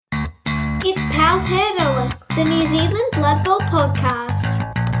It's Powtearoa, the New Zealand Blood Bowl podcast.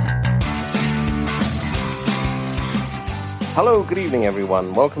 Hello, good evening,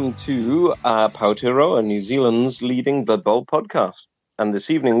 everyone. Welcome to Powtearoa, New Zealand's leading Blood Bowl podcast. And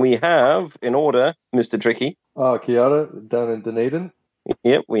this evening we have, in order, Mr. Tricky. Kia ora, down in Dunedin.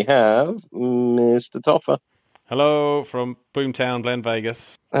 Yep, we have Mr. Toffer. Hello from Boomtown, Glen Vegas.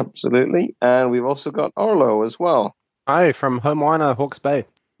 Absolutely. And we've also got Arlo as well. Hi, from Homewana, Hawke's Bay.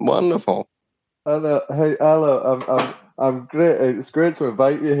 Wonderful. And hey, Arlo, I'm great. It's great to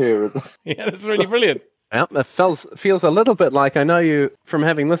invite you here. Yeah, that's really brilliant. Yeah, it feels a little bit like I know you from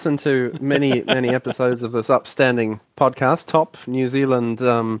having listened to many episodes of this upstanding podcast, top New Zealand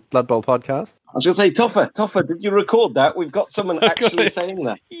Blood Bowl podcast. I was going to say, Toffer, did you record that? We've got someone actually saying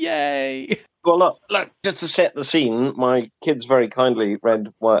that. Yay! Well, look, just to set the scene, my kids very kindly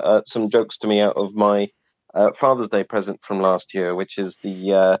read some jokes to me out of my Father's Day present from last year, which is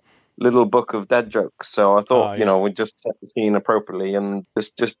the little book of dad jokes. So I thought, we'd just set the scene appropriately and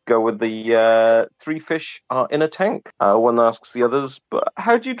just go with the three fish are in a tank. One asks the others, but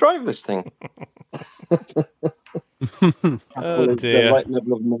how do you drive this thing? Oh dear.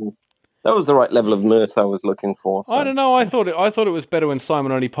 That was the right level of mirth I was looking for. So. I don't know. I thought it was better when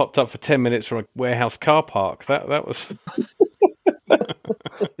Simon only popped up for 10 minutes from a warehouse car park. That was.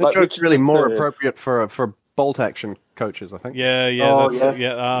 The joke's really more appropriate for bolt action coaches, I think. Yeah. Oh, yes.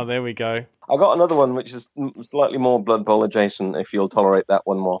 Yeah. There we go. I got another one which is slightly more Blood Bowl adjacent. If you'll tolerate that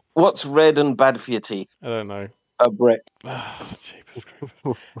one more. What's red and bad for your teeth? I don't know. A brick.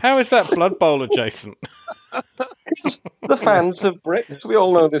 How is that Blood Bowl adjacent? The fans of bricks. We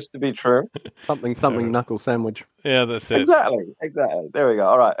all know this to be true. Something knuckle sandwich. Yeah, that's it. Exactly. There we go.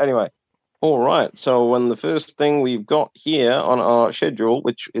 All right. Anyway. All right. So the first thing we've got here on our schedule,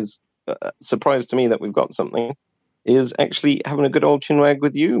 which is a surprise to me that we've got something, is actually having a good old chinwag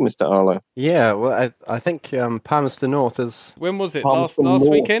with you, Mr. Arlo. Yeah, well, I think Palmerston North is... When was it? Palmerston Last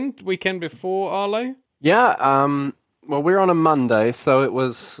North. weekend? Weekend before Arlo? Yeah, well, we're on a Monday, so it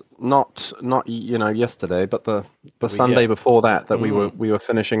was not yesterday, but the Sunday before that we were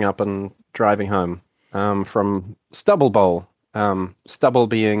finishing up and driving home from STUBBL Bowl. STUBBL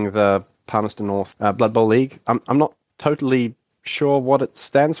being the Palmerston North Blood Bowl League. I'm not totally sure what it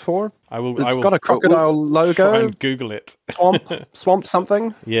stands for. It's got a crocodile logo. Try and Google it. Swamp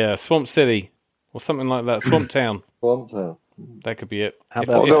something. Yeah, Swamp City or something like that. Swamp Town. That could be it.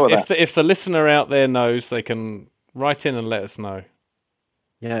 If the listener out there knows, they can write in and let us know.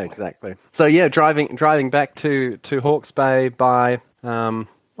 Yeah, exactly. So yeah, driving back to Hawke's Bay by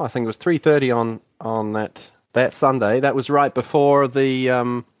I think it was 3:30 on that Sunday. That was right before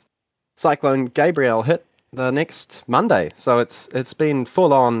the Cyclone Gabrielle hit the next Monday. So it's been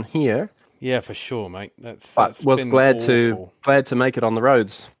full on here. Yeah, for sure, mate. But was glad awful. to make it on the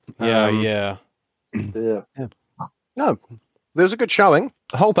roads. Yeah. No, there was a good showing.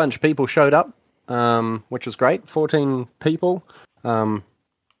 A whole bunch of people showed up, which was great. 14 people.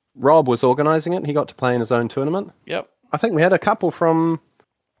 Rob was organising it. He got to play in his own tournament. Yep. I think we had a couple from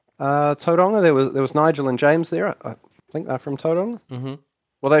Tauranga. There was Nigel and James there. I think they're from Tauranga. Mm-hmm.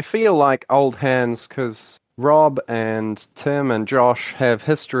 Well, they feel like old hands because Rob and Tim and Josh have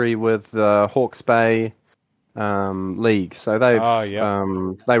history with the Hawke's Bay League. So they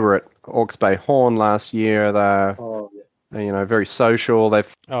were at Hawke's Bay Horn last year. They're very social.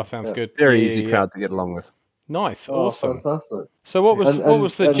 Sounds good. Very easy crowd to get along with. Nice, awesome. Fantastic. So what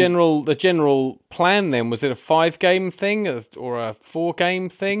was the general plan then? Was it a 5-game thing or a 4-game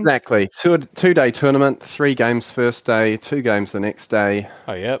thing? Exactly. 2-day tournament, 3 games first day, 2 games the next day.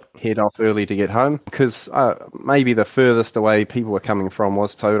 Oh, yep. Head off early to get home because maybe the furthest away people were coming from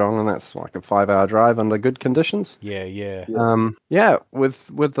was Tauranga, and that's like a 5-hour drive under good conditions. Yeah. With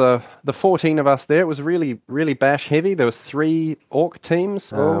the 14 of us there, it was really, really bash heavy. There was 3 orc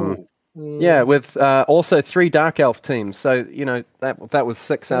teams. Yeah, with also 3 Dark Elf teams. So, that was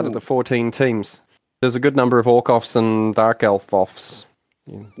 6 out of the 14 teams. There's a good number of Orc offs and Dark Elf offs.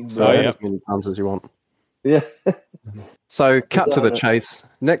 So as many times as you want. Yeah. So, cut to the chase.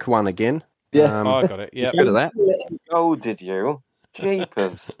 Nick won again. Yeah. I got it. Yeah. He's good at that. Oh, did you?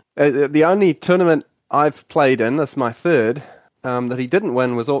 Jeepers. The only tournament I've played in, that's my 3rd, that he didn't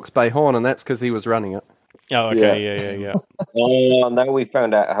win was Hawke's Bay Horn, and that's because he was running it. Oh, okay, yeah. Oh, now we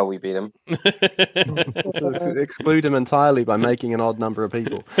found out how we beat him. So exclude him entirely by making an odd number of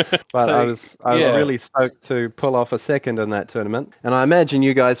people. But I was really stoked to pull off a 2nd in that tournament. And I imagine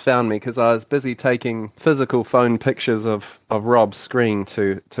you guys found me because I was busy taking physical phone pictures of Rob's screen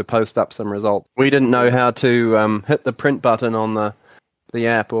to post up some results. We didn't know how to hit the print button on the the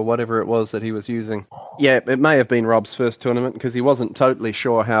app or whatever it was that he was using. Yeah, it may have been Rob's first tournament because he wasn't totally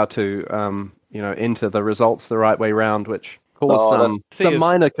sure how to, enter the results the right way round, which caused some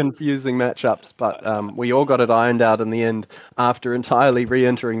minor confusing matchups, but we all got it ironed out in the end after entirely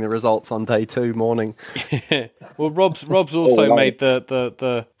re-entering the results on day 2 morning. Well, Rob's also made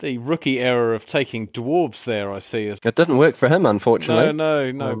the rookie error of taking dwarves there, I see. It didn't work for him, unfortunately.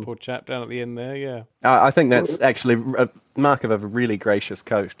 No, poor chap down at the end there, yeah. I think that's actually a mark of a really gracious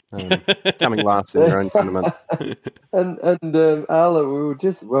coach, coming last in your own tournament. And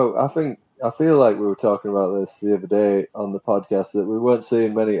Alan, I feel like we were talking about this the other day on the podcast, that we weren't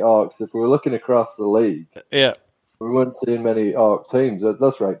seeing many orcs. If we were looking across the league, yeah, we weren't seeing many orc teams.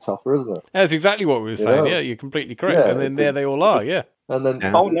 That's right, Topper, isn't it? That's exactly what we were saying. Yeah, you're completely correct. Yeah, and then there they all are. Yeah. And then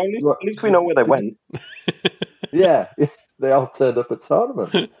at least we know where they went. Yeah, they all turned up at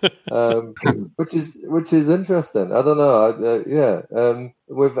tournament, which is interesting. I don't know.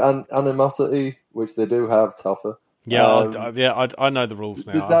 With animosity, which they do have, Topper. Yeah, I know the rules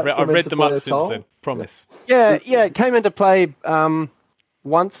now. I've read them up since then. Promise. Yeah, it came into play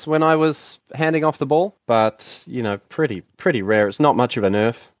once when I was handing off the ball, but pretty rare. It's not much of a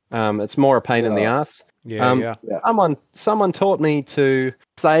nerf. It's more a pain in the ass. Yeah. Someone taught me to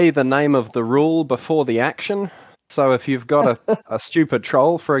say the name of the rule before the action. So if you've got a stupid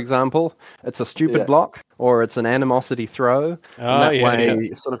troll, for example, it's a stupid block or it's an animosity throw.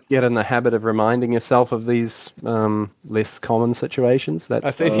 You sort of get in the habit of reminding yourself of these less common situations.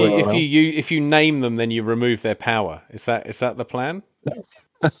 If you name them, then you remove their power. Is that the plan?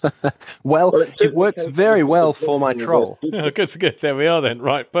 Well, it works very well for my troll. Good. There we are then.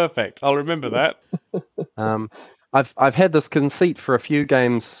 Right, perfect. I'll remember that. I've had this conceit for a few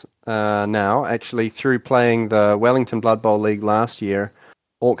games now, actually, through playing the Wellington Blood Bowl League last year,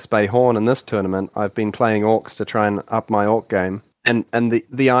 Orcs Bay Horn in this tournament. I've been playing Orcs to try and up my Orc game. And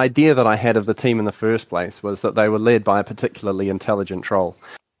the idea that I had of the team in the first place was that they were led by a particularly intelligent troll.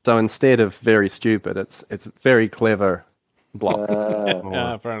 So instead of very stupid, it's very clever block.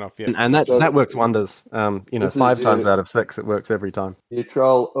 Fair enough. Yeah, and that works wonders. 5 times out of 6, it works every time. You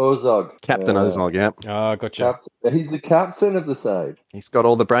troll Ozog, Captain Ozog. Yeah. Oh, gotcha. He's the captain of the side. He's got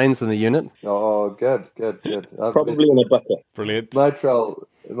all the brains in the unit. Oh, good. Probably in a bucket. Brilliant. My troll,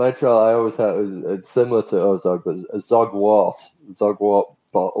 I always had. It's similar to Ozog, but a Zogwart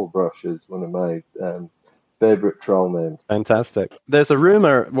bottle brush is one of my favorite troll names. Fantastic. There's a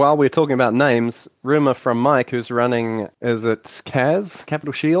rumor, while we're talking about names, from Mike, who's running, is it Kaz,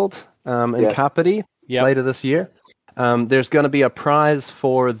 Capital Shield, in Kapiti later this year. There's going to be a prize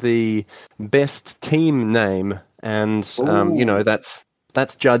for the best team name, and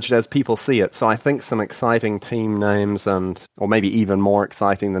that's judged as people see it. So I think some exciting team names, or maybe even more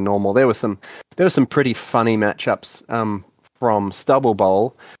exciting than normal. There were some pretty funny matchups from STUBBL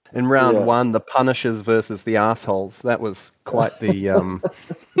Bowl. In round 1, the Punishers versus the Assholes. That was quite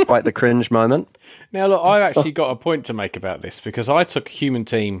the cringe moment. Now, look, I've actually got a point to make about this, because I took a human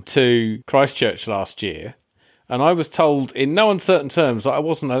team to Christchurch last year, and I was told in no uncertain terms that I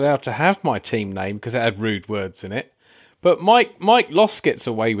wasn't allowed to have my team name because it had rude words in it. But Mike Loss gets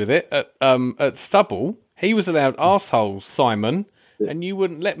away with it at STUBBL. He was allowed Assholes Simon, and you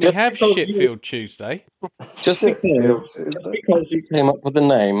wouldn't let me have Shitfield Tuesday. Just because you came up with a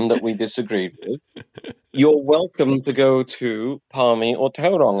name that we disagreed with, you're welcome to go to Palmy or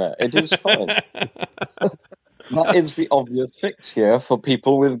Tauranga. It is fine. That is the obvious fix here for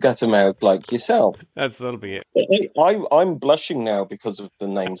people with gutter mouth like yourself. That'll be it. I'm blushing now because of the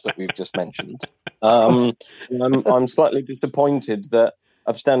names that we've just mentioned. I'm slightly disappointed that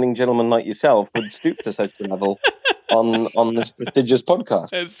upstanding gentlemen like yourself would stoop to such a level on this prestigious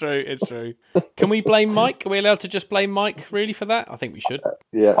podcast. It's true. Can we blame Mike? Are we allowed to just blame Mike, really, for that? I think we should.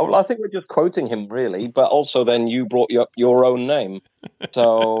 Yeah. Well, I think we're just quoting him, really, but also then you brought up your own name.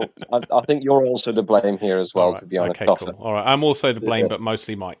 So I think you're also to blame here as well, to be honest. Okay, cool. All right, I'm also to blame, but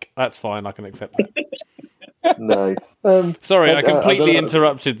mostly Mike. That's fine, I can accept that. Nice. Sorry, I completely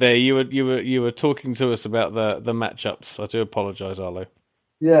interrupted there. You were talking to us about the matchups. I do apologise, Arlo.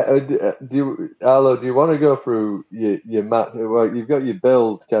 Yeah, Arlo, do you want to go through your match? Well, you've got your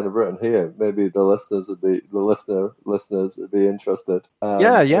build kind of written here. Maybe the listeners would be interested.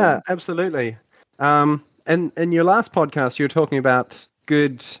 Absolutely. And in your last podcast, you were talking about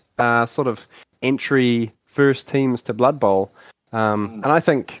good sort of entry first teams to Blood Bowl, and I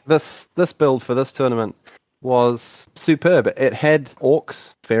think this build for this tournament was superb. It had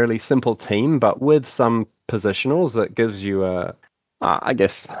Orcs, fairly simple team, but with some positionals that gives you a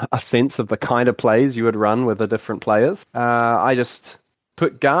sense of the kind of plays you would run with the different players. I just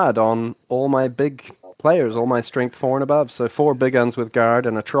put guard on all my big players, all my strength 4 and above. So 4 big guns with guard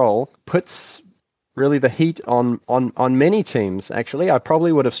and a troll puts really the heat on many teams, actually. I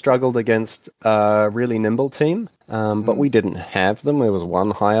probably would have struggled against a really nimble team, but we didn't have them. There was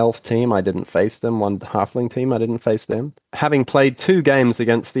one high elf team, I didn't face them. One halfling team, I didn't face them. Having played 2 games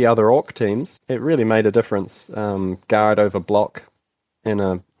against the other orc teams, it really made a difference. Guard over block in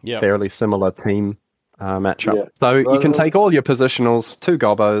a fairly similar team matchup. Yeah. So you can take all your positionals, 2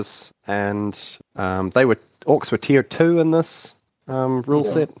 gobbos, and orcs were tier 2 in this rule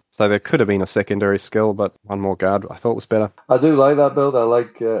set. So there could have been a secondary skill, but one more guard I thought was better. I do like that build. I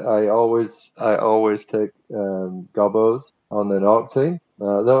like. I always take gobbos on an orc team.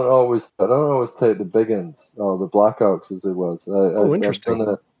 I don't always take the big ends or the black orcs as it was.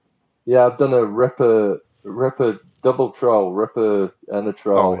 Interesting. I've done a ripper double troll, ripper and a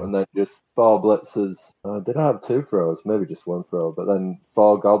troll, and then just 4 blitzers. Did I have 2 throws? Maybe just 1 throw, but then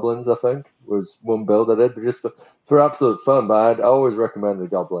 4 goblins, I think, was one build I did just for absolute fun. But I'd always recommend the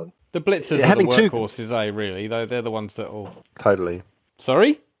goblin. The blitzers are the workhorses, really. They're the ones that all... Totally.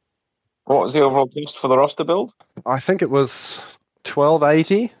 Sorry? What was the overall cost for the roster build? I think it was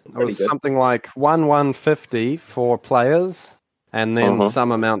 1280. It was something like 150 for players, and then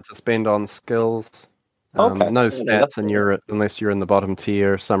some amount to spend on skills. No stats unless you're in the bottom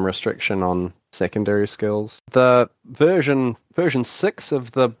tier, some restriction on secondary skills. The version 6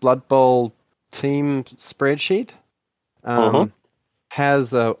 of the Blood Bowl team spreadsheet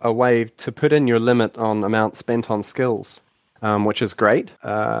has a way to put in your limit on amount spent on skills, which is great,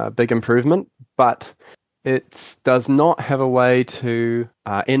 big improvement, but it does not have a way to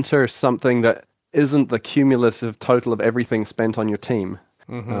enter something that isn't the cumulative total of everything spent on your team.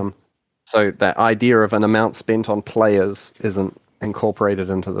 So that idea of an amount spent on players isn't incorporated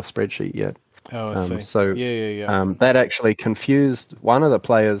into the spreadsheet yet. I see. So that actually confused one of the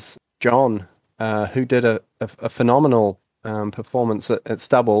players, John, who did a phenomenal performance at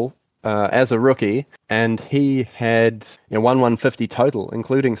STUBBL as a rookie, and he had 150 total,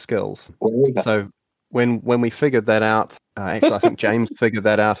 including skills. So when we figured that out, actually I think James figured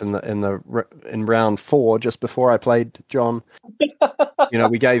that out in round 4, just before I played John.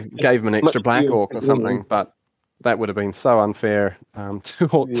 We gave him an extra black orc or something, but that would have been so unfair. 2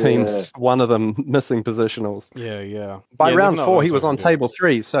 orc teams, one of them missing positionals. By round 4, he was on table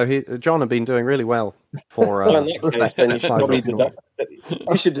 3, so John had been doing really well for. In that case, then you should probably deduct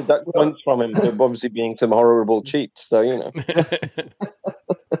points from him for obviously being some horrible cheat. So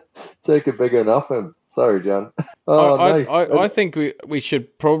take a big one off him. Sorry, John. Nice. I think we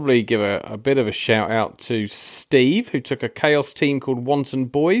should probably give a bit of a shout out to Steve, who took a chaos team called Wanton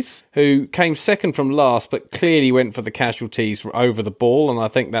Boys, who came second from last, but clearly went for the casualties over the ball, and I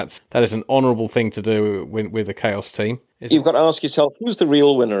think that is an honourable thing to do with a chaos team. You've got to ask yourself, who's the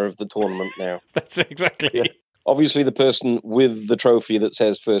real winner of the tournament now? That's exactly. Yeah. Obviously, the person with the trophy that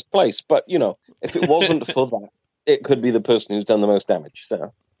says first place, but if it wasn't for that, it could be the person who's done the most damage.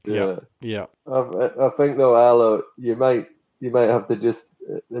 So. Yeah. I think though, Arlo, you might have to just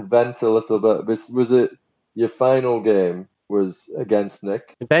vent a little bit. Was it your final game was against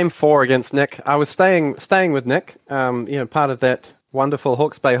Nick? Game 4 against Nick. I was staying with Nick. Part of that wonderful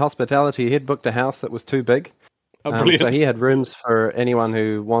Hawke's Bay hospitality. He'd booked a house that was too big, so he had rooms for anyone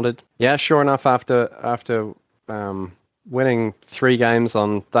who wanted. Yeah, sure enough, after winning 3 games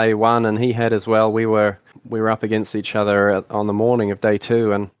on day 1, and he had as well. We were up against each other on the morning of day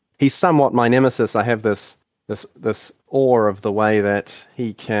 2, and he's somewhat my nemesis. I have this awe of the way that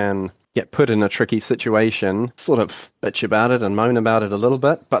he can get put in a tricky situation, sort of bitch about it and moan about it a little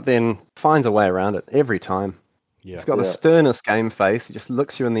bit, but then finds a way around it every time. He's got the sternest game face. He just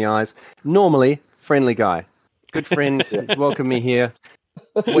looks you in the eyes. Normally, friendly guy. Good friend. Welcome me here.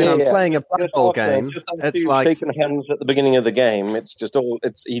 When I'm playing a Blood Bowl game, it's like shaking hands at the beginning of the game. It's just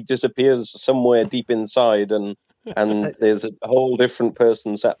he disappears somewhere deep inside, and there's a whole different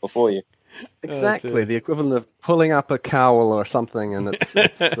person sat before you. Exactly, the equivalent of pulling up a cowl or something, and it's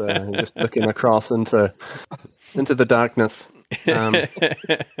just looking across into the darkness. And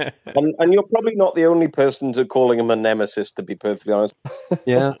you're probably not the only person to calling him a nemesis, to be perfectly honest.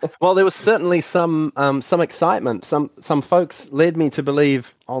 Yeah. Well, there was certainly some excitement. Some folks led me to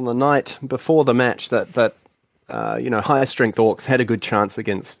believe on the night before the match that higher strength orcs had a good chance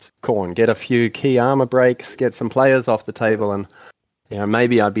against Khorne. Get a few key armor breaks, get some players off the table, and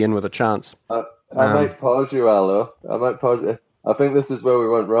maybe I'd be in with a chance. I might pause you, Arlo. I think this is where we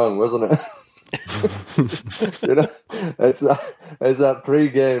went wrong, wasn't it? It's that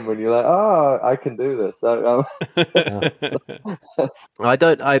pre-game when you're like, oh, I can do this.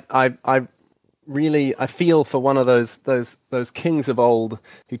 really, I feel for one of those kings of old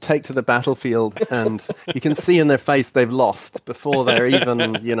who take to the battlefield, and you can see in their face they've lost before they're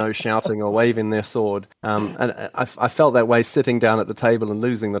even, shouting or waving their sword. And I felt that way sitting down at the table and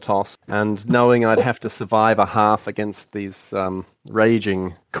losing the toss, and knowing I'd have to survive a half against these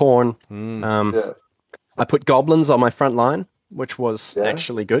raging corn. I put goblins on my front line, which was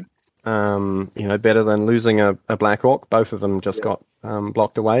actually good. Better than losing a black orc. Both of them just got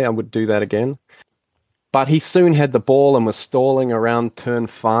blocked away. I would do that again. But he soon had the ball and was stalling around turn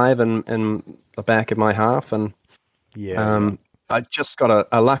 5 in the back of my half. And I just got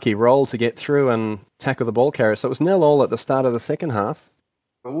a lucky roll to get through and tackle the ball carrier. So it was 0-0 at the start of the second half.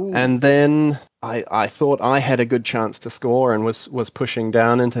 Ooh. And then I thought I had a good chance to score and was pushing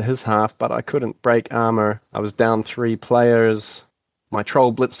down into his half, but I couldn't break armor. I was down 3 players. My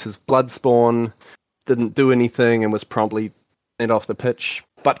troll blitzed his Bloodspawn, didn't do anything, and was promptly sent off the pitch.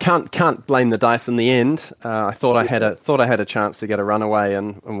 But can't blame the dice in the end. I thought I had a chance to get a runaway,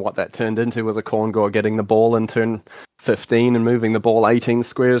 and what that turned into was a Corngore getting the ball in turn 15 and moving the ball 18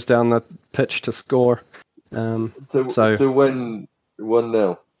 squares down the pitch to score. To win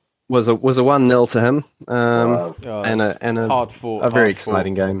 1-0 was a 1-0 to him. Wow. And a very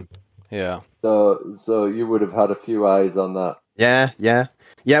exciting game. Yeah. So you would have had a few eyes on that. Yeah.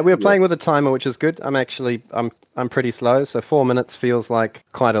 We were playing with a timer, which is good. I'm pretty slow, so 4 minutes feels like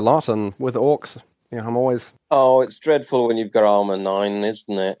quite a lot. And with orcs, I'm always... Oh, it's dreadful when you've got armor 9,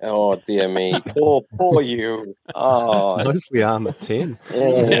 isn't it? Oh, dear me. Poor you. Oh, it's mostly armor 10.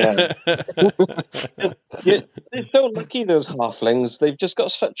 Yeah. They're so lucky, those halflings. They've just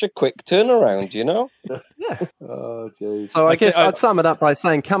got such a quick turnaround, Yeah. Oh, jeez. So I guess I'd sum it up by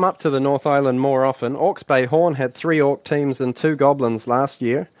saying, come up to the North Island more often. Orcs Bay Horn had 3 orc teams and 2 goblins last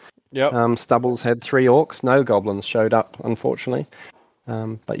year. Yep. Stubbles had 3 orcs. No goblins showed up, unfortunately.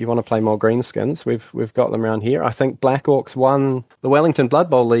 But you want to play more greenskins? We've got them around here. I think Black Orcs won the Wellington Blood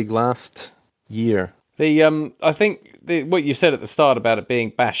Bowl League last year. I think what you said at the start about it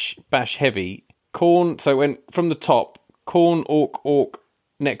being bash heavy. Corn. So it went from the top: Corn, Orc,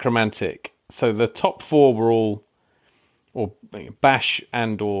 Necromantic. So the top 4 were all, or bash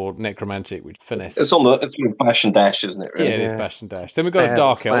and or necromantic with finesse. It's bash and dash, isn't it? Really? Yeah, it is bash and dash. Then we've got a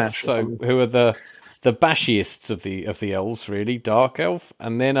dark elf, who are the bashiest of the elves, really. Dark elf,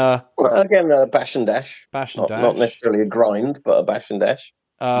 and then again bash and dash. Not necessarily a grind, but a bash and dash.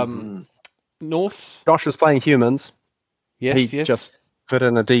 Norse. Josh was playing humans. Yes, he just put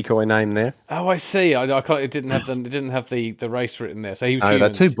in a decoy name there. Oh, I see. I can't. It didn't have the race written there. So he was. No, they're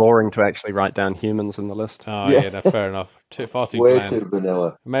too boring to actually write down humans in the list. Oh yeah, no, fair enough. Far too way bland. too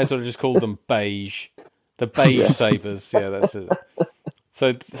vanilla. I may as well have just called them beige. The beige sabers. Yeah, that's it.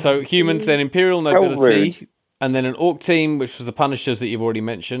 So humans, then Imperial Nobility, and then an Orc team, which was the Punishers that you've already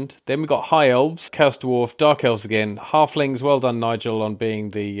mentioned. Then we got High Elves, Chaos Dwarf, Dark Elves again, Halflings. Well done, Nigel, on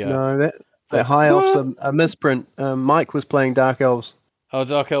being the. No, that High Elves a misprint. Mike was playing Dark Elves. Oh,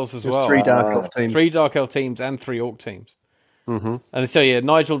 Dark Elves as well. 3 Dark Elf teams. 3 Dark Elf teams and 3 Orc teams. Mm-hmm. And so,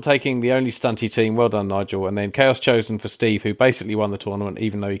 Nigel taking the only stunty team. Well done, Nigel. And then Chaos chosen for Steve, who basically won the tournament,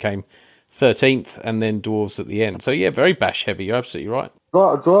 even though he came 13th, and then Dwarves at the end. So, very bash heavy. You're absolutely right.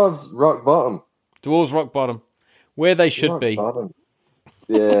 Dwarves rock bottom. Dwarves rock bottom. Where they should be. Bottom.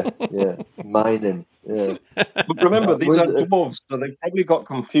 Yeah. Mining. Yeah. But remember, these are dwarves, so they probably got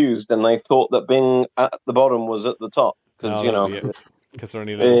confused and they thought that being at the bottom was at the top. Because, because they're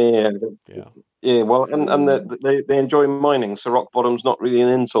only little. Yeah, well, and they enjoy mining, so rock bottom's not really an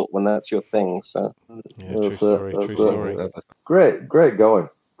insult when that's your thing. So, true story. Great going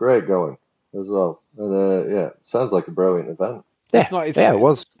as well. And sounds like a brilliant event. It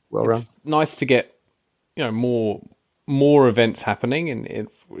was well run. Nice to get more events happening in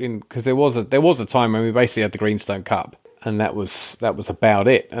because there was a time when we basically had the Greenstone Cup, and that was about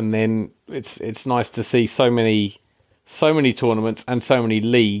it. And then it's nice to see so many tournaments and so many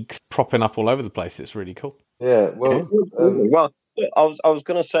leagues propping up all over the place. It's really cool. Yeah. Well, I was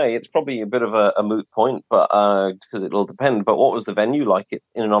going to say it's probably a bit of a moot point, but because it'll depend. But what was the venue like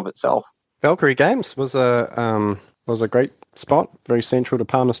in and of itself? Valkyrie Games was a great spot, very central to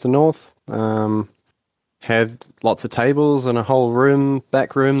Palmerston North. Had lots of tables and a whole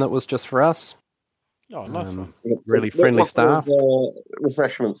back room that was just for us. Oh, nice one. Really friendly staff. What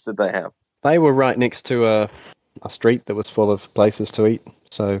refreshments did they have? They were right next to a street that was full of places to eat.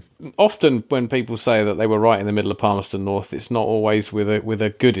 So often when people say that they were right in the middle of Palmerston North, it's not always with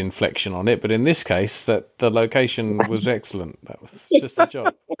a good inflection on it. But in this case, that the location was excellent. That was just the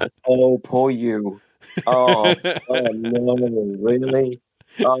job. Oh, poor you. Oh no, really?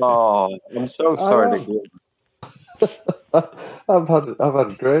 Oh, I'm so sorry to hear. I've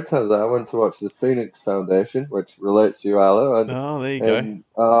had great times. I went to watch the Phoenix Foundation, which relates to you, Arlo. There you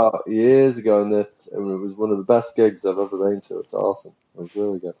go. Years ago, and it was one of the best gigs I've ever been to. It's awesome. It was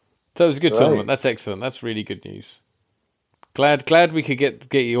really good. So it was a good Right. tournament. That's excellent. That's really good news. Glad we could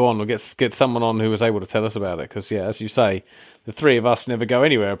get you on, or get someone on who was able to tell us about it. Because as you say, the three of us never go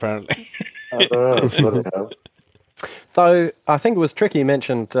anywhere apparently. I don't know. Bloody hell. So I think it was Tricky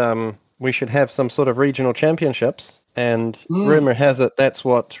mentioned we should have some sort of regional championships, and rumor has it that's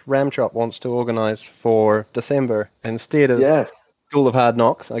what Ramchop wants to organise for December instead of Yes. School of Hard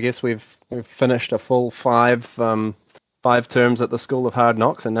Knocks. I guess we've finished a full five terms at the School of Hard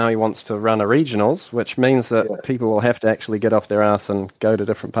Knocks, and now he wants to run a regionals, which means that people will have to actually get off their ass and go to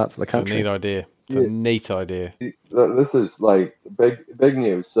different parts of the country. It's a neat idea. It's a neat idea. This is like big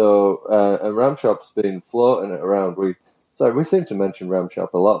news. So, and Ramchop's been floating it around. We seem to mention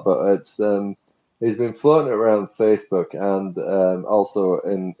Ramchop a lot, but it's he's been floating it around Facebook and also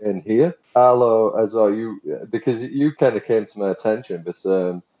in here. Arlo as well. Because you kind of came to my attention, but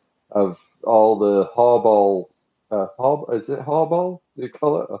of all the harball. Is it harball? Do you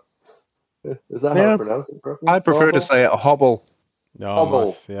call it? Is that how I pronounce it properly? I prefer to say a hobble.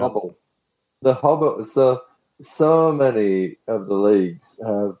 Hobble. The hobble. So many of the leagues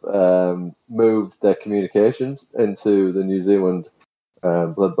have moved their communications into the New Zealand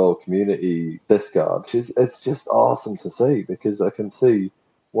Blood Bowl community Discord. It's just awesome to see, because I can see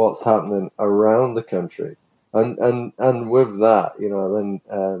what's happening around the country, and with that,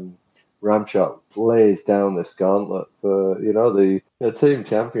 then Ramchop lays down this gauntlet for the team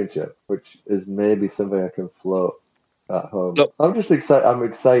championship, which is maybe something I can float at home. Look. I'm just excited. I'm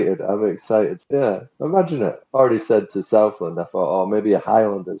excited. Yeah, imagine it. I already said to Southland, I thought, maybe a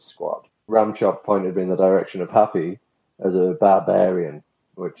Highlanders squad. Ramchop pointed me in the direction of Happy as a barbarian,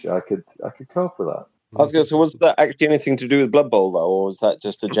 which I could cope with that. I was going to say, was that actually anything to do with Blood Bowl, though, or was that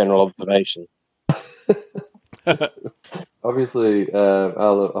just a general observation? Obviously,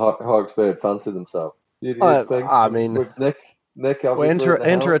 Hawksbeard fancied himself. You think? I mean, with Nick we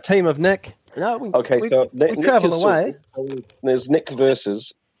enter a team of Nick. No, we travel away. There's Nick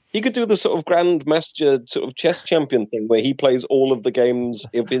versus. He could do the sort of Grandmaster sort of chess champion thing where he plays all of the games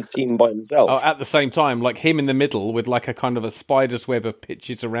of his team by himself. Oh, at the same time, like him in the middle with like a kind of a spider's web of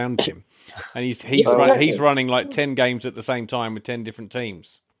pitches around him, and he's running like 10 games at the same time with 10 different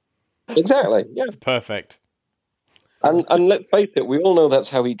teams. Exactly. Yeah. Perfect. And let's face it, we all know that's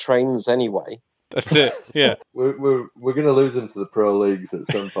how he trains anyway. That's it. Yeah. We're going to lose him to the pro leagues at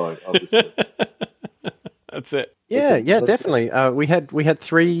some point, obviously. That's it. Yeah, definitely. We had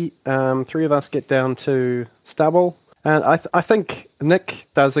three of us get down to STUBBL, and I think Nick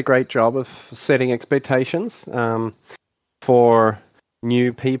does a great job of setting expectations for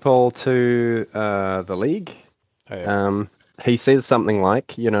new people to the league. Oh, yeah. He says something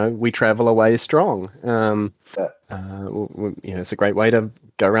like, we travel away strong. It's a great way to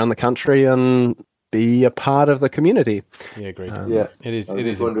go around the country and be a part of the community. Yeah, agreed. It is. It I'm is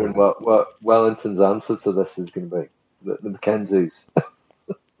just wondering what Wellington's answer to this is going to be. The Mackenzies.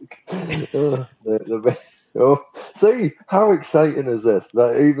 See, how exciting is this?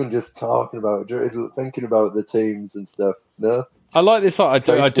 That even just talking about, thinking about the teams and stuff. No. I like this. I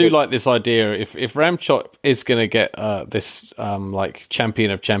do like this idea. If Ramchop is going to get this like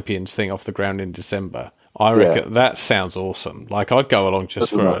champion of champions thing off the ground in December, I reckon that sounds awesome. Like I'd go along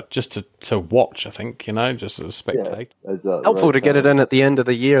just to watch. I think just as a spectator. Yeah, helpful to get it in at the end of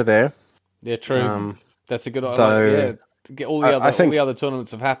the year there. Yeah, true. That's a good idea. Get all the other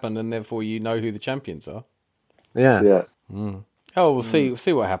tournaments have happened, and therefore you know who the champions are. Yeah. Mm. Oh, we'll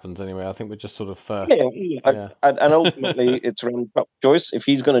see what happens anyway. I think we're just sort of... And ultimately, it's Ramchop's choice. If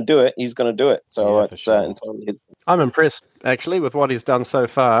he's going to do it, he's going to do it. So it's entirely his. I'm impressed, actually, with what he's done so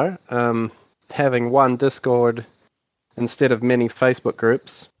far. Having one Discord instead of many Facebook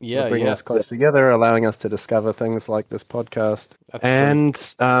groups, bringing us close together, allowing us to discover things like this podcast. That's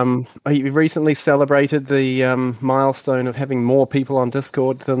and he recently celebrated the milestone of having more people on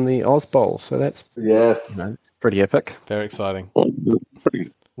Discord than the Oz Bowl. So that's pretty epic. Very exciting.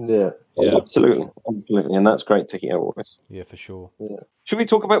 Yeah. Absolutely. And that's great to hear, always. Yeah, for sure. Yeah. Should we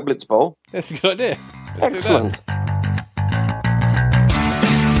talk about Blitz Bowl? That's a good idea. Excellent.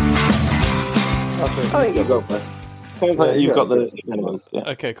 I think you've got this. You've got the...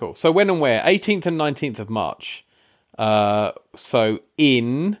 Okay, cool. So when and where? 18th and 19th of March. So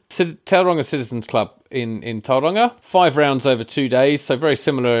in Tauranga Citizens Club in Tauranga. 5 rounds over 2 days. So very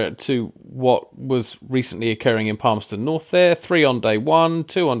similar to what was recently occurring in Palmerston North there. 3 on day 1,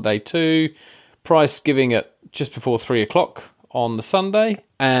 2 on day 2. Price giving at just before 3 o'clock on the Sunday.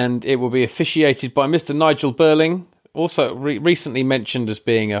 and it will be officiated by Mr. Nigel Burling, also recently mentioned as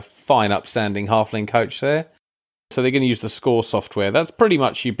being a fine, upstanding halfling coach there. So they're going to use the score software. That's pretty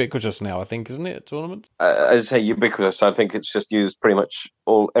much ubiquitous now, I think, isn't it, at tournaments? I'd say ubiquitous. I think it's just used pretty much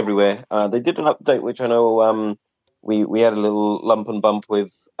everywhere. They did an update, which I know we had a little lump and bump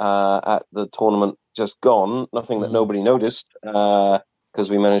with at the tournament just gone. Nothing that nobody noticed because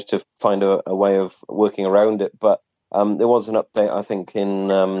we managed to find a way of working around it. But there was an update, I think, in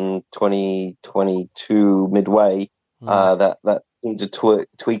 2022 midway that need to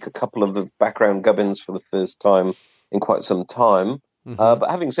tweak a couple of the background gubbins for the first time in quite some time. But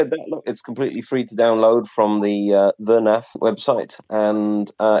having said that, look, it's completely free to download from the NAF website,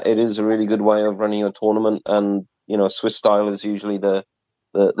 and it is a really good way of running a tournament. And Swiss style is usually the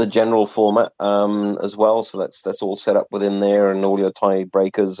general format as well, so that's all set up within there, and all your tie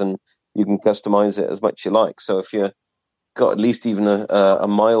breakers, and you can customize it as much you like. So if you're got at least even a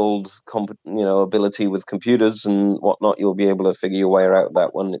mild ability with computers and whatnot, you'll be able to figure your way out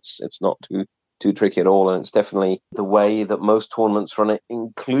that one. It's not too tricky at all, and it's definitely the way that most tournaments run it,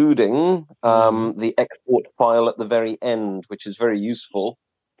 including the export file at the very end, which is very useful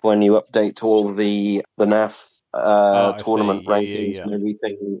when you update all the NAF tournament rankings and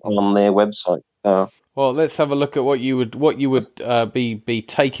everything on their website. Well, let's have a look at what you would be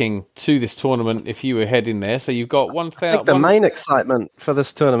taking to this tournament if you were heading there. So you've got 1,000. I think the main excitement for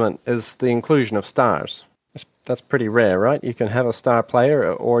this tournament is the inclusion of stars. That's pretty rare, right? You can have a star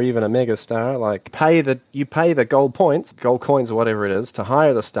player or even a mega star. Like you pay the gold points, gold coins or whatever it is, to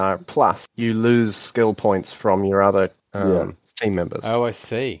hire the star. Plus, you lose skill points from your other team members. Oh, I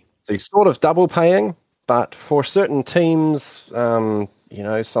see. So you're sort of double paying, but for certain teams.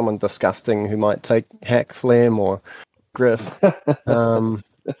 Someone disgusting who might take Hack, Flem, or Griff. Oh,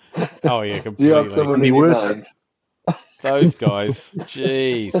 yeah, completely. Do you have someone in your mind? Those guys.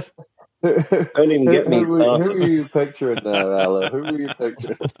 Jeez. Don't even get me. Who are you picturing now, Ella? Who are you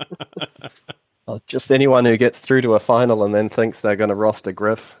picturing? Well, just anyone who gets through to a final and then thinks they're going to roster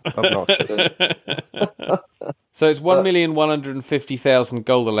Griff. Obnoxious. So it's 1,150,000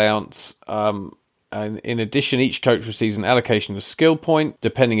 gold allowance. And in addition, each coach receives an allocation of skill point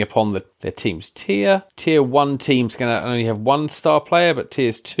depending upon their team's tier. Tier 1 teams can only have 1 star player, but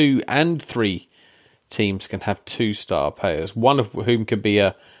tiers 2 and 3 teams can have 2 star players, one of whom could be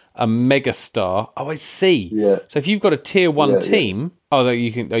a mega star. Oh, I see. Yeah. So if you've got a tier 1 team,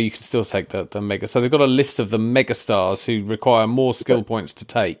 you can still take the mega. So they've got a list of the mega stars who require more skill points to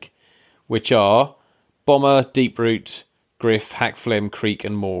take, which are Bomber, Deeproot, Griff, Hack, Flem, Creek,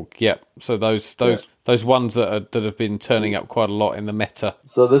 and Morg. Yep. So those ones that have been turning up quite a lot in the meta.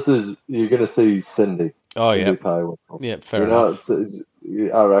 So you're going to see Cindy. Oh yeah. Yeah, fair enough.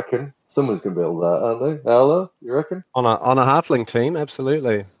 I reckon someone's going to build that, aren't they? Ella, you reckon? On a halfling team,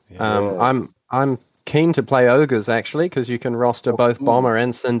 absolutely. Yeah. I'm keen to play ogres actually because you can roster both Bomber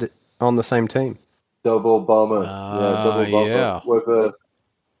and Cindy on the same team. Double Bomber. Double Bomber.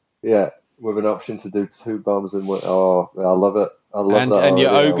 With an option to do 2 bombs and one. Oh, I love it. I love that. And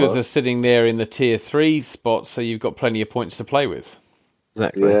your ogres are sitting there in the tier 3 spot, so you've got plenty of points to play with.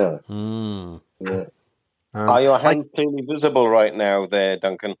 Exactly. Yeah. Yeah. Are your hands clearly visible right now there,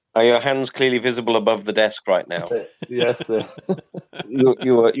 Duncan? Are your hands clearly visible above the desk right now? Yes. You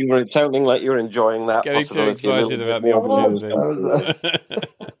were sounding like you're enjoying that Getting possibility. too excited about the opportunity.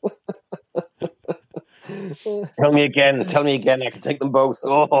 Tell me again. I can take them both.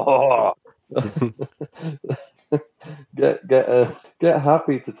 Oh. Get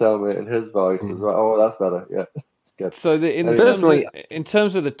happy to tell me in his voice as well. Oh, that's better. Yeah. Good. So in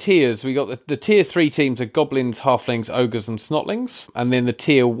terms of the tiers, we got the tier 3 teams are goblins, halflings, ogres, and snotlings, and then the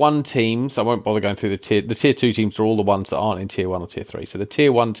tier 1 teams. I won't bother going through the tier 2 teams are all the ones that aren't in tier 1 or tier 3. So the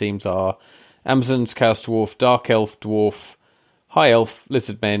tier 1 teams are Amazons, Chaos Dwarf, Dark Elf, Dwarf, High Elf,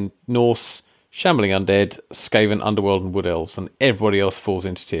 Lizard Men, Norse, Shambling Undead, Skaven, Underworld, and Wood Elves, and everybody else falls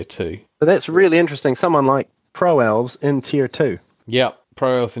into tier 2. So that's really interesting. Someone like Pro Elves in tier 2. Yep,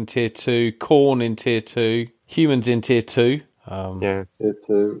 Pro Elves in tier 2, Khorne in tier 2, Humans in tier 2. Tier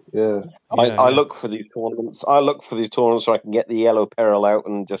 2, yeah. I look for these tournaments. So I can get the Yellow Peril out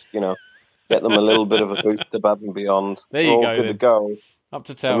and just, get them a little bit of a boost above and beyond. There you go. Good to go. Up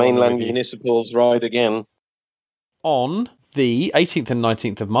to town. The mainland municipals ride again. On the 18th and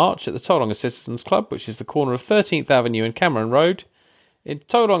 19th of March at the Tauranga Citizens Club, which is the corner of 13th Avenue and Cameron Road in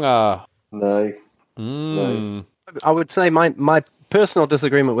Tauranga. Nice. Nice. I would say my personal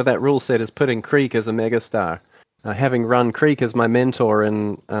disagreement with that rule set is putting Creek as a megastar. Having run Creek as my mentor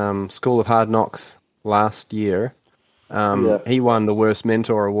in School of Hard Knocks last year, he won the worst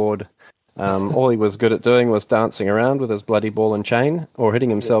mentor award All he was good at doing was dancing around with his bloody ball and chain or hitting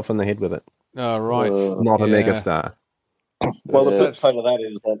himself in the head with it. Oh, right. Not a megastar. Well, the flip side of that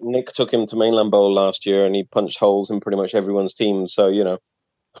is that Nick took him to Mainland Bowl last year, and he punched holes in pretty much everyone's team. So Yeah.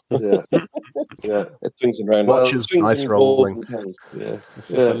 it swings around. Watch his dice rolling.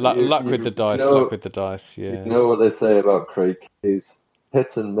 Luck with the dice. Luck with the dice. Yeah. You know what they say about Creek? He's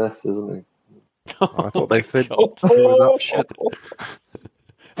hit and miss, isn't he? I thought they said he God. was up shit.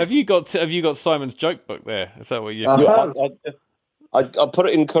 Have you got Simon's joke book there? Is that what you? I put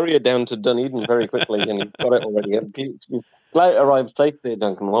it in courier down to Dunedin very quickly, and he got it already. It's glad it arrived safely,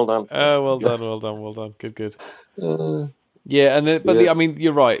 Duncan. Well done. Well done. Good. Yeah, and I mean,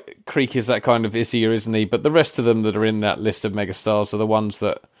 you're right. Creek is that kind of issier, isn't he? But the rest of them that are in that list of megastars are the ones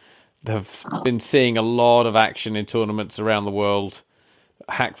that have been seeing a lot of action in tournaments around the world.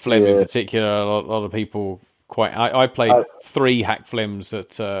 Hack Flem in particular, a lot of people I played 3 Hack Flems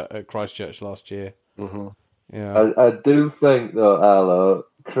at Christchurch last year. Mm-hmm. Yeah, I do think though, Arlo,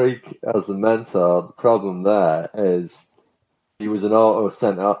 Creek as the mentor, the problem there is he was an auto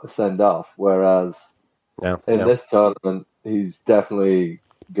send off, whereas in this tournament he's definitely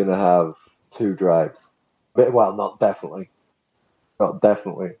gonna have 2 drives. But, well, not definitely.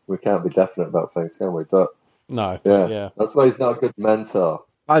 We can't be definite about things, can we? But no, that's why he's not a good mentor.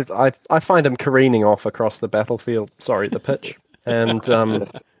 I find him careening off across the battlefield. Sorry, the pitch. And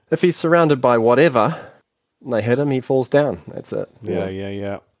if he's surrounded by whatever, and they hit him, he falls down. That's it.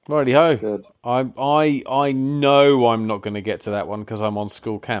 Yeah. Righty-ho. Good. I know I'm not going to get to that one because I'm on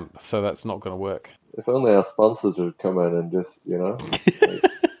school camp, so that's not going to work. If only our sponsors would come in and just,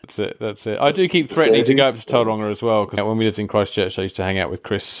 That's it. I do keep threatening to go up to Tauranga as well, because when we lived in Christchurch, I used to hang out with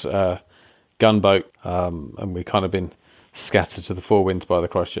Chris Gunboat, and we kind of been scattered to the 4 winds by the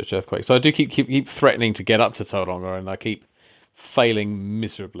Christchurch earthquake. So I do keep threatening to get up to Tauranga, and I keep failing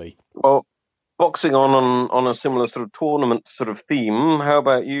miserably. Well, boxing on a similar sort of tournament sort of theme. How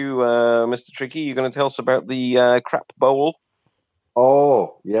about you, Mr. Tricky? You're going to tell us about the Crap Bowl?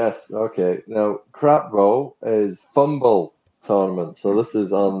 Oh, yes. Okay. Now, Crap Bowl is STUBBL tournament. So this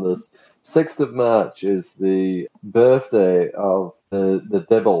is on the 6th of March is the birthday of the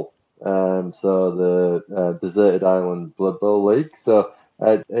STUBBL. So the Deserted Island Blood Bowl League. So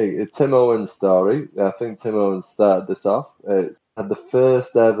Tim Owen's story. I think Tim Owen started this off. It's had the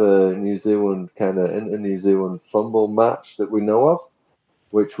first ever New Zealand kind of inter-New Zealand fumble match that we know of,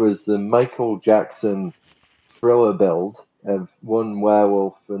 which was the Michael Jackson Thriller build of 1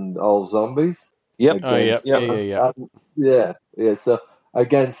 werewolf and all zombies. Yep. Yeah. So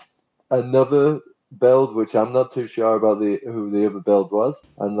against another build, which I'm not too sure about who the other build was,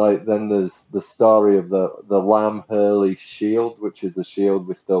 and then there's the story of the Lamb Hurley Shield, which is a shield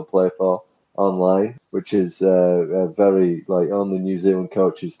we still play for online, which is very only New Zealand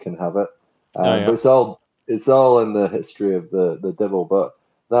coaches can have it. But it's all in the history of the STUBBL. But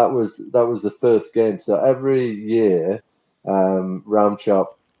that was the first game. So every year, Ramchop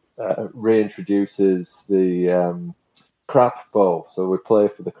reintroduces the Crap Bowl. So we play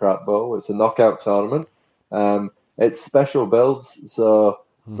for the Crap Bowl. It's a knockout tournament. It's special builds. So,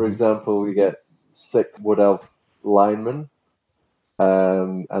 for example, we get 6 Wood Elf linemen.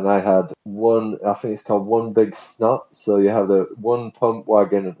 And I had one, I think it's called One Big Snot. So you have the 1 pump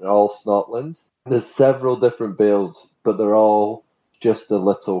wagon and all snotlings. There's several different builds, but they're all just a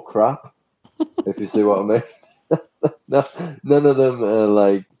little crap, if you see what I mean. No, none of them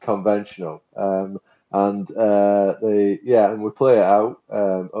are conventional. And we play it out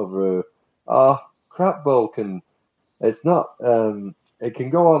over Crap Bowl it's not it can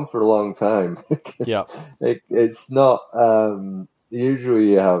go on for a long time. It's not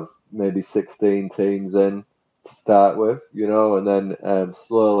usually you have maybe 16 teams in to start with, and then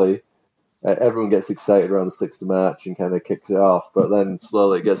slowly everyone gets excited around the 6th of March and kind of kicks it off, but then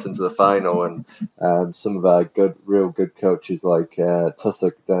slowly it gets into the final, and some of our real good coaches like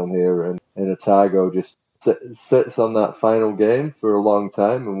Tussock down here in Otago just sits on that final game for a long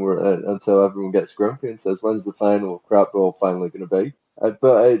time, and until everyone gets grumpy and says, "When's the final Crap Bowl finally going to be?"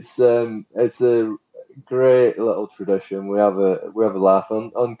 But it's a great little tradition. We have a laugh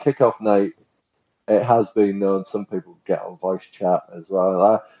on kickoff night. It has been known some people get on voice chat as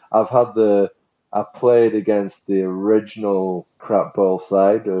well. I played against the original Crap Bowl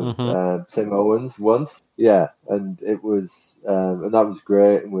side of Tim Owens once. Yeah, and it was and that was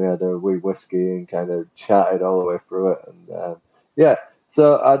great. And we had a wee whiskey and kind of chatted all the way through it. And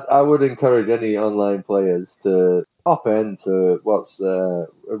so I would encourage any online players to hop into what's a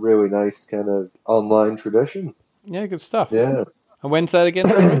really nice kind of online tradition. Yeah, good stuff. Yeah. And when's that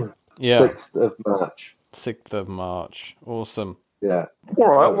again? 6th of March. 6th of March. Awesome. Yeah. All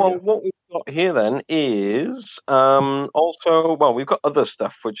right. Well, what we got here then is also, well, we've got other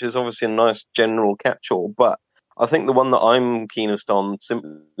stuff, which is obviously a nice general catch-all, but I think the one that I'm keenest on,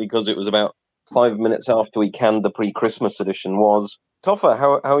 simply because it was about 5 minutes after we canned the pre-Christmas edition, was Toffer.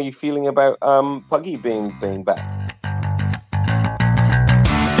 How are you feeling about Puggy being back?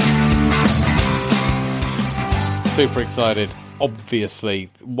 Super excited.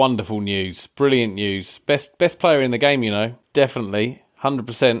 Obviously, wonderful news, brilliant news. Best player in the game, definitely,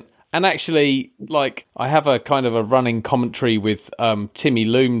 100%. And actually, I have a kind of a running commentary with Timmy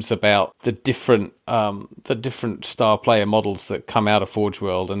Looms about the different star player models that come out of Forge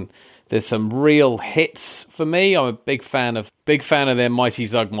World, and there's some real hits for me. I'm a big fan of their Mighty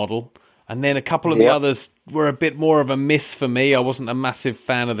Zug model, and then a couple of the others were a bit more of a miss for me. I wasn't a massive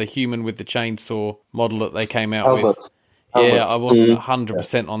fan of the human with the chainsaw model that they came out with. Yeah, I wasn't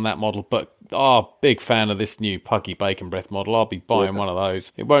 100% on that model, but big fan of this new Puggy Bacon Breath model. I'll be buying one of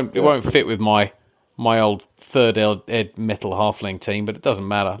those. It won't fit with my old third ed metal halfling team, but it doesn't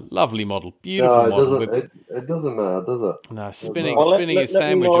matter. Lovely model, beautiful model. It doesn't matter, does it? No, spinning his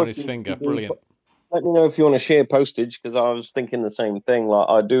sandwich on his finger, brilliant. Let me know if you want to share postage, because I was thinking the same thing. Like,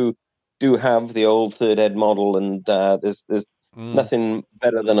 I do have the old third ed model, and there's nothing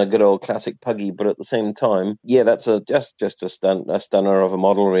better than a good old classic Puggy, but at the same time, that's just a stunner of a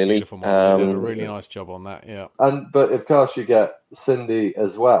model, really. Beautiful model. They did a really nice job on that, yeah. But of course, you get Cindy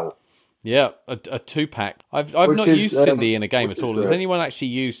as well. Yeah, a 2-pack. I've not used Cindy in a game at all. Has anyone actually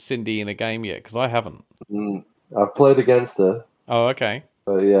used Cindy in a game yet? Because I haven't. I've played against her. Oh, okay.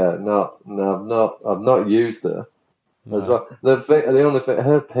 But yeah, I've not used her as well. The only thing,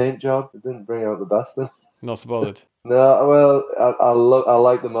 her paint job, it didn't bring out the best in. Not so bothered. No, well, I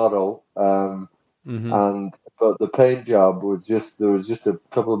like the model, but the paint job was just a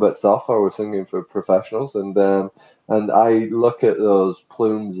couple of bits off. I was thinking for professionals, and I look at those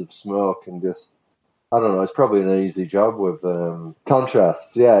plumes of smoke and just, I don't know. It's probably an easy job with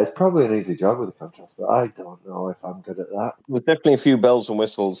contrasts. Yeah, it's probably an easy job with the contrast, but I don't know if I'm good at that. There's definitely a few bells and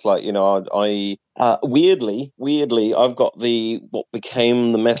whistles. Like, I weirdly, I've got what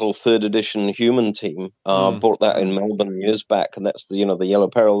became the Metal 3rd Edition human team. Bought that in Melbourne years back, and that's the yellow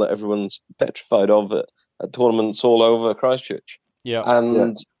peril that everyone's petrified of at tournaments all over Christchurch. Yeah,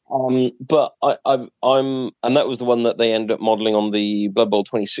 and. But I'm, and that was the one that they ended up modelling on the Blood Bowl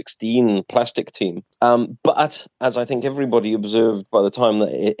 2016 plastic team. But as I think everybody observed by the time that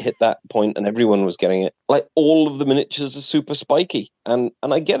it hit that point and everyone was getting it, like, all of the miniatures are super spiky, and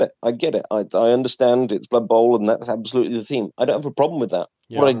I get it. I understand it's Blood Bowl and that's absolutely the theme. I don't have a problem with that.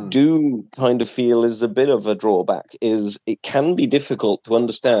 Yeah. What I do kind of feel is a bit of a drawback is it can be difficult to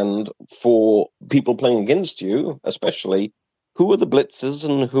understand for people playing against you, especially, who are the blitzers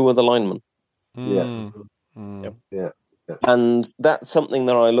and who are the linemen? Yeah. And that's something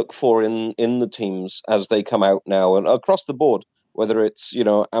that I look for in the teams as they come out now and across the board, whether it's,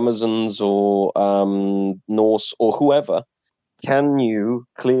 Amazons or Norse or whoever. Can you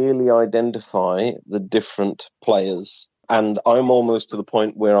clearly identify the different players? And I'm almost to the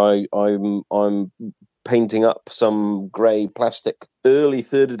point where I'm painting up some grey plastic early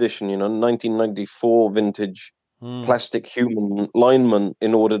 3rd edition, 1994 vintage plastic human linemen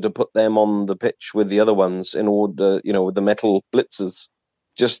in order to put them on the pitch with the other ones in order, with the metal blitzers,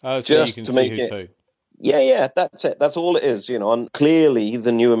 just to make it. Yeah, that's it. That's all it is, and clearly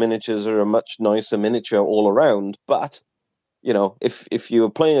the newer miniatures are a much nicer miniature all around. But, if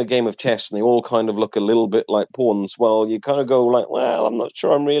you're playing a game of chess and they all kind of look a little bit like pawns, well, you kind of go like, well, I'm not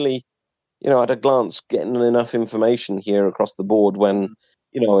sure I'm really, at a glance getting enough information here across the board when,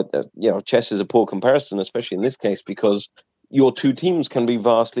 chess is a poor comparison, especially in this case, because your two teams can be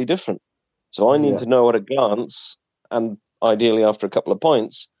vastly different. So I need to know at a glance, and ideally after a couple of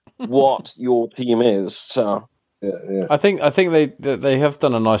points, what your team is. So yeah. I think they have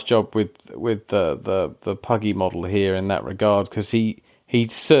done a nice job with the Puggy model here in that regard, because he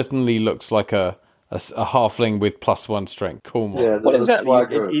certainly looks like a halfling with +1 strength. Cool model. Yeah, well,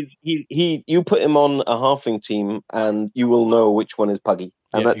 exactly. You put him on a halfling team, and you will know which one is Puggy,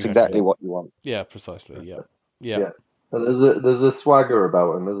 and that's exactly what you want. Yeah, precisely. Yeah. And there's a swagger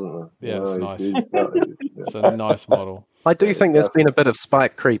about him, isn't there? Yeah, it's nice. It's a nice model. I do think there's been a bit of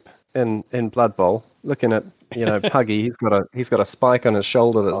spike creep in Blood Bowl. Looking at Puggy, he's got a spike on his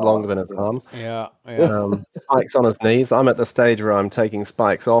shoulder that's longer than his arm. Yeah. Spikes on his knees. I'm at the stage where I'm taking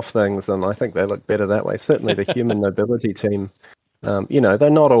spikes off things, and I think they look better that way. Certainly the human nobility team. They're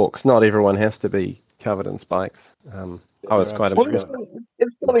not orcs. Not everyone has to be covered in spikes. I was quite impressed.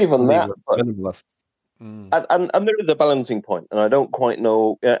 It's not even that. And there is a balancing point, and I don't quite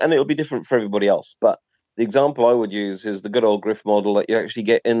know, and it'll be different for everybody else, but the example I would use is the good old Griff model that you actually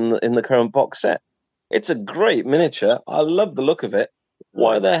get in the current box set. It's a great miniature. I love the look of it.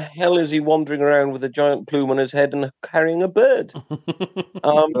 Why the hell is he wandering around with a giant plume on his head and carrying a bird? Come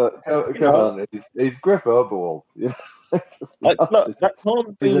on, he's Griff Oberwald. You know? Look, that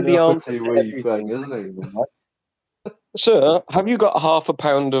can't be the answer thing, isn't he? Sir, have you got half a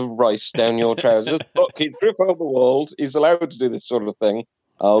pound of rice down your trousers? Look, he's Griff Oberwald. He's allowed to do this sort of thing.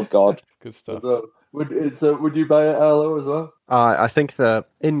 Oh, God. Good stuff. So, would you buy it, Arlo, as well? I think the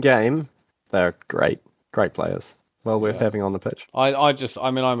in-game, they're great players. Well worth having on the pitch. I'm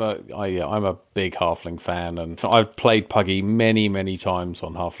a big Halfling fan, and I've played Puggy many times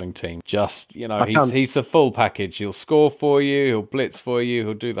on Halfling team. Just, he's the full package. He'll score for you, he'll blitz for you,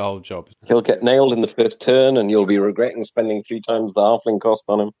 he'll do the whole job. He'll get nailed in the first turn, and you'll be regretting spending 3 times the Halfling cost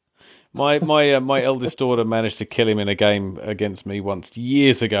on him. My eldest daughter managed to kill him in a game against me once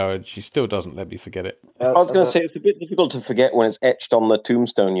years ago, and she still doesn't let me forget it. I was going to say it's a bit difficult to forget when it's etched on the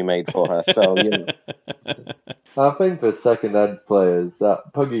tombstone you made for her. So I think for second-hand players,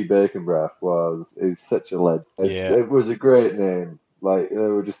 that Puggy Bacon Breath is such a lead. It was a great name. Like, they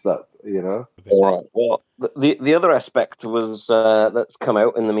were just that, All right. Well, the other aspect was that's come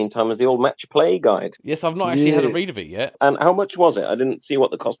out in the meantime is the old match play guide. Yes, I've not actually had a read of it yet. And how much was it? I didn't see what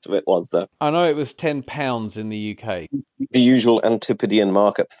the cost of it was, though. I know it was £10 in the UK. The usual Antipodean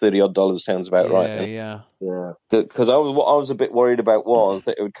markup, $30 sounds about right. Yeah. Because what I was a bit worried about was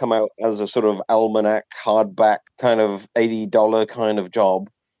that it would come out as a sort of almanac, hardback, kind of $80 kind of job.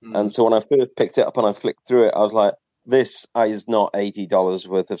 And so when I first picked it up and I flicked through it, I was like, this is not $80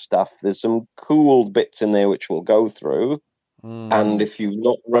 worth of stuff. There's some cool bits in there which we'll go through. And if you've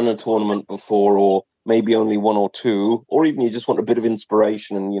not run a tournament before, or maybe only 1 or 2, or even you just want a bit of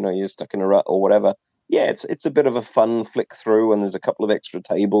inspiration and, you're stuck in a rut or whatever, it's a bit of a fun flick through, and there's a couple of extra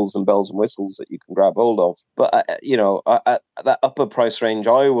tables and bells and whistles that you can grab hold of. But, at that upper price range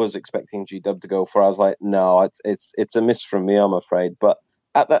I was expecting G-Dub to go for, I was like, no, it's a miss from me, I'm afraid. But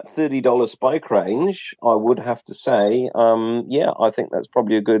at that $30 spike range, I would have to say, I think that's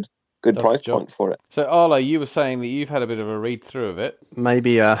probably a good price point for it. So, Arlo, you were saying that you've had a bit of a read through of it.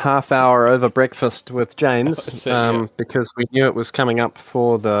 Maybe a half hour over breakfast with James, because we knew it was coming up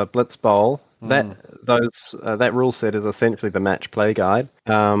for the Blitz Bowl. That rule set is essentially the match play guide.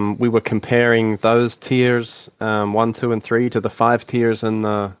 We were comparing those tiers, 1, 2, and 3, to the 5 tiers in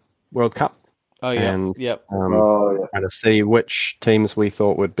the World Cup. Oh yeah, and trying to see which teams we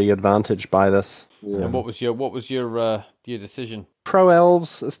thought would be advantaged by this. Yeah. And what was your decision? Pro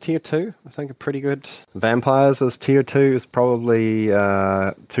Elves is tier 2, I think, are pretty good. Vampires as tier 2 is probably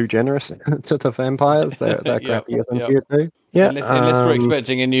too generous to the Vampires. They're crappier than tier 2. Yeah, unless we're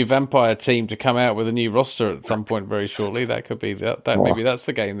expecting a new Vampire team to come out with a new roster at some point very shortly, that could be that. Maybe that's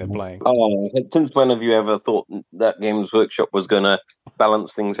the game they're playing. Oh, since when have you ever thought that Games Workshop was going to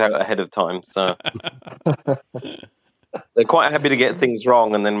balance things out ahead of time? So they're quite happy to get things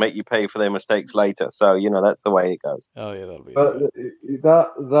wrong and then make you pay for their mistakes later. So that's the way it goes. Oh yeah, that'll be.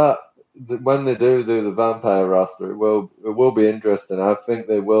 But when they do the Vampire roster, it will be interesting. I think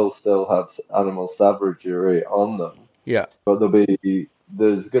they will still have animal savagery on them. Yeah, but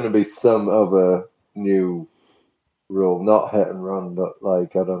there's going to be some other new rule, not hit and run, but I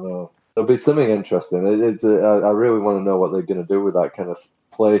don't know. There'll be something interesting. I really want to know what they're going to do with that kind of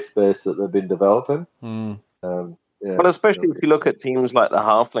play space that they've been developing. Well, especially if you look at teams like the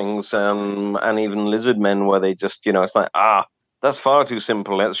Halflings and even Lizardmen, where they just, it's like, that's far too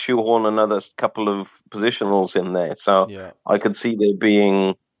simple. Let's shoehorn another couple of positionals in there. So I could see there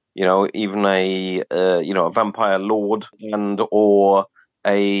being, even a vampire lord or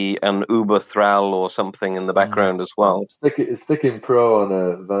an uber thrall or something in the background as well. Sticking pro on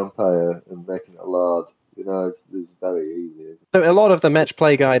a vampire and making it a lord, is very easy. So a lot of the match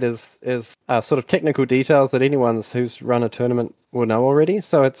play guide is sort of technical details that anyone who's run a tournament will know already.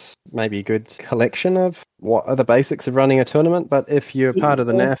 So it's maybe a good collection of what are the basics of running a tournament. But if you're part of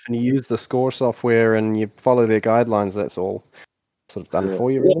the NAF and you use the score software and you follow their guidelines, that's all sort of done for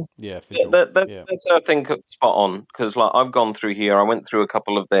you, really. Yeah, for sure. That's I think spot on, because I've gone through here. I went through a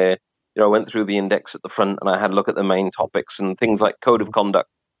couple of their, I went through the index at the front and I had a look at the main topics and things like code of conduct.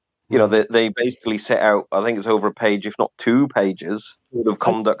 They basically set out, I think it's over a page, if not 2 pages, code of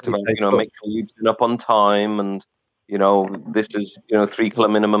conduct about, make sure you turn up on time and, this is, 3 kilo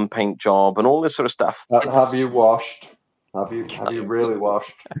minimum paint job and all this sort of stuff. Have you washed? Have you really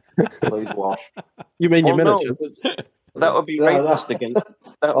washed? Please wash. You mean your miniatures? No, that would be racist against.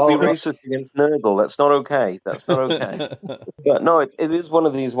 That would be racist against Nurgle. That's not okay. But no, it is one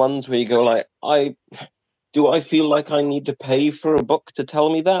of these ones where you go do I feel like I need to pay for a book to tell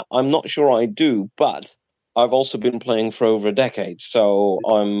me that? I'm not sure I do, but I've also been playing for over a decade, so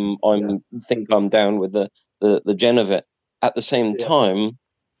think I'm down with the gen of it. At the same time,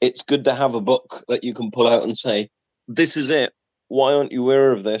 it's good to have a book that you can pull out and say, "This is it. Why aren't you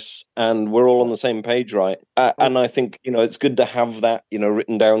aware of this?" And we're all on the same page, right? And I think it's good to have that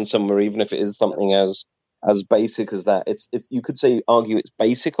written down somewhere, even if it is something as basic as that. It's you could argue it's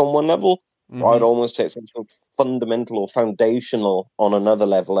basic on one level, or I'd almost say it's something fundamental or foundational on another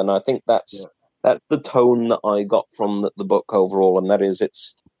level. And I think that's the tone that I got from the book overall, and that is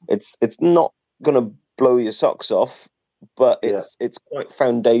it's not going to blow your socks off, but it's quite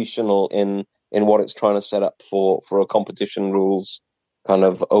foundational in what it's trying to set up for a competition rules kind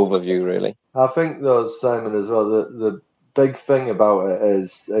of overview, really. I think though, Simon, as well, the big thing about it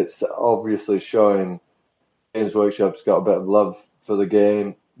is it's obviously showing Games Workshop's got a bit of love for the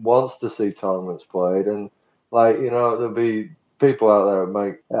game, wants to see tournaments played, and there'll be people out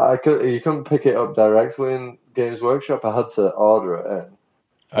there you couldn't pick it up directly in Games Workshop. I had to order it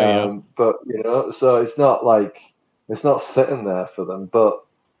in. But so it's not sitting there for them, but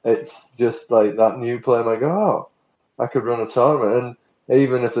it's just like that new player might go, oh, I could run a tournament. And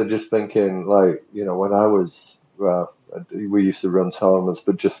even if they're just thinking, when I was, we used to run tournaments,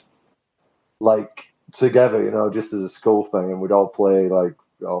 but just together, just as a school thing, and we'd all play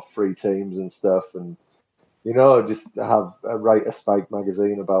all 3 teams and stuff, and just write a Spike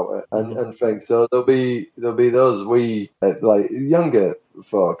magazine about it and things. So there'll be those younger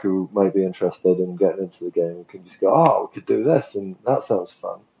folk who might be interested in getting into the game and can just go, oh, we could do this, and that sounds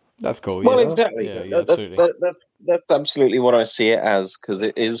fun. That's cool. Well, exactly. Yeah, absolutely. That's absolutely what I see it as, because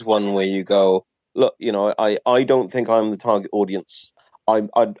it is one where you go, look, I don't think I'm the target audience. I'd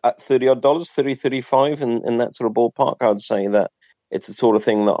at $30 $35 in that sort of ballpark, I'd say that it's the sort of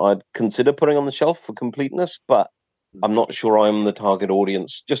thing that I'd consider putting on the shelf for completeness, but I'm not sure I'm the target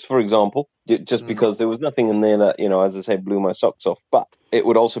audience. Just for example, just because there was nothing in there that, as I say, blew my socks off. But it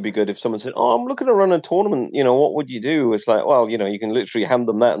would also be good if someone said, oh, I'm looking to run a tournament, what would you do? It's like, well, you can literally hand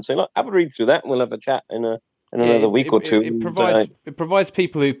them that and say, look, have a read through that and we'll have a chat in another week or two. It provides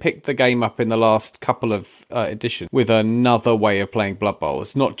people who picked the game up in the last couple of editions with another way of playing Blood Bowl.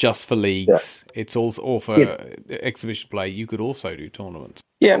 It's not just for leagues. Yeah. It's also for exhibition play. You could also do tournaments.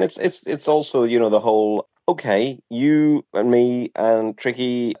 Yeah, and it's also, the whole, okay, you and me and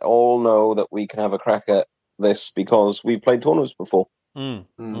Tricky all know that we can have a crack at this because we've played tournaments before.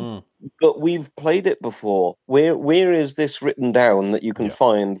 But we've played it before. Where is this written down that you can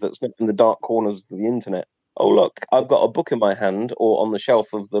find that's not in the dark corners of the internet? Oh, look, I've got a book in my hand or on the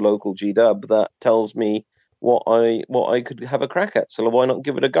shelf of the local G-Dub that tells me what I could have a crack at. So why not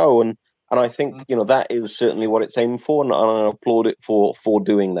give it a go? And I think, that is certainly what it's aimed for, and I applaud it for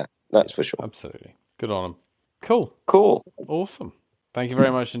doing that. That's for sure. Absolutely. Good on them. Cool. Awesome. Thank you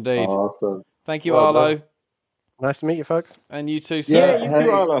very much indeed. Awesome. Thank you, Arlo. Nice to meet you, folks. And you too, sir. Yeah, you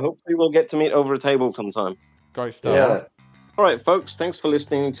too, Arlo. Hopefully we'll get to meet over a table sometime. Great stuff. Yeah. All right, folks, thanks for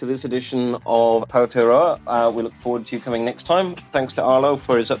listening to this edition of Powtearoa. We look forward to you coming next time. Thanks to Arlo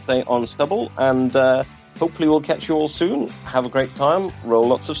for his update on STUBBL, and hopefully we'll catch you all soon. Have a great time. Roll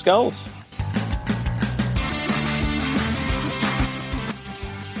lots of skulls.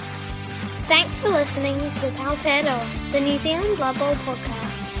 Thanks for listening to Powtearoa, the New Zealand Blood Bowl podcast.